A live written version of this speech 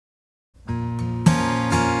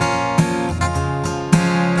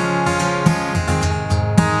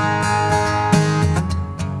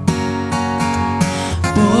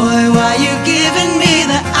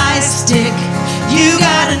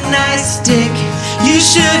ice stick. You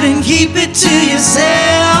shouldn't keep it to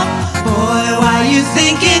yourself. Boy, why you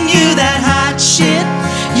thinking you that hot shit?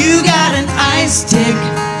 You got an ice stick,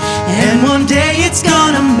 and one day it's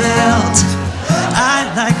gonna melt. I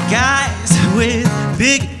like guys with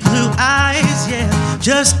big blue eyes, yeah,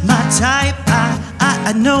 just my type.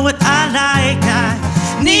 I know what I like. I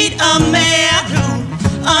need a man who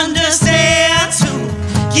understands, who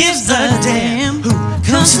gives a damn, who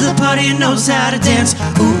comes to the party and knows how to dance.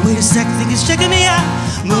 Ooh, wait a sec, think he's checking me out.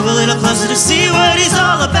 Move a little closer to see what he's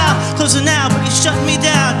all about. Closer now, but he's shutting me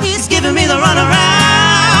down. He's giving me the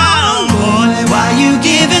runaround. Boy, why you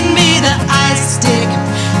giving me the ice stick?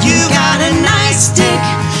 You got a nice stick.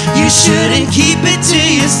 You shouldn't keep it to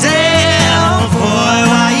yourself. Boy,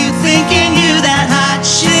 why you thinking you that hot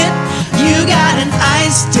shit? You got an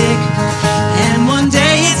ice stick, and one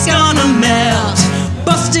day it's gonna melt.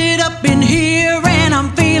 Busted up in here and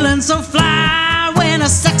I'm feeling so fly when a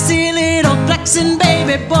sexy little flexing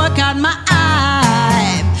baby boy caught my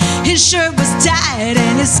eye. His shirt was tight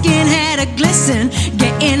and his skin had a glisten,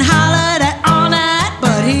 getting hollered at all night,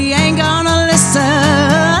 but he ain't gonna listen.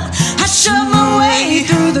 I shoved my way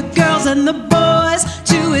through the girls and the boys.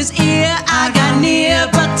 To his ear I got near,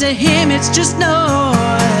 but to him it's just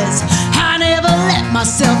noise. I never let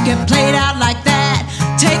myself get played out like that.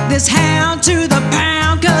 Take this hound to the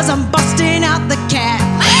pound, cause I'm busting out the cat.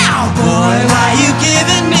 Ow! Boy, why you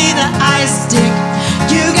giving me the ice stick?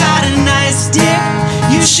 You got a nice stick.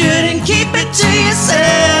 You shouldn't keep it to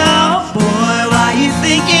yourself. Boy, why you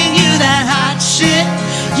thinking you that hot shit?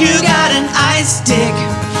 You got an ice stick,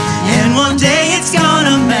 and one day it's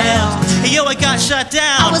gonna melt. Hey yo, I got shot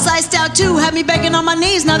down. I was iced out too, had me begging on my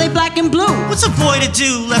knees, now they black and blue. What's a boy to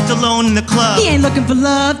do left alone in the club? He ain't looking for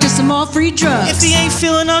love, just some more free drugs. If he ain't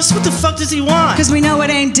feeling us, what the fuck does he want? Cause we know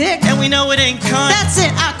it ain't dick, and we know it ain't cunt. That's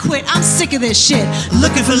it, I quit, I'm sick of this shit.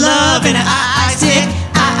 Looking for love in an ice stick.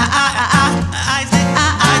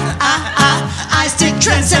 Ice stick,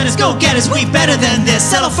 trendsetters, go getters, we better than this.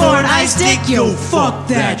 Settle for an ice stick, yo, fuck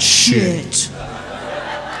that shit.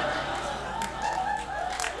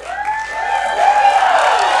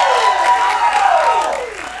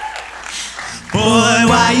 Boy,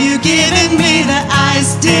 why you giving me the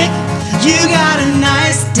ice stick? You got a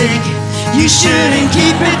nice stick. You shouldn't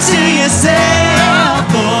keep it to yourself.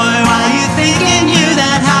 Boy, why you thinking you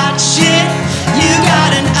that hot shit? You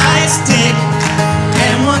got an ice stick,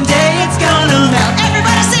 and one day it's gonna melt.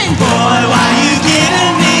 Everybody sing! Boy, why you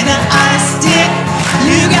giving me the ice stick?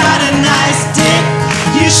 You got a nice stick.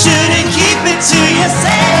 You shouldn't keep it to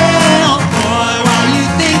yourself. Boy, why you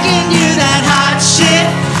thinking you that hot shit?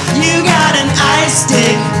 You got an ice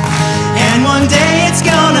stick, and one day it's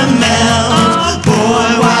gonna melt. Boy,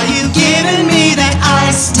 why you giving me that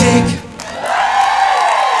ice stick?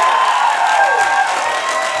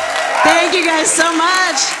 Thank you guys so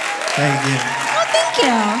much. Thank you. Oh, thank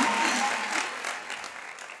you.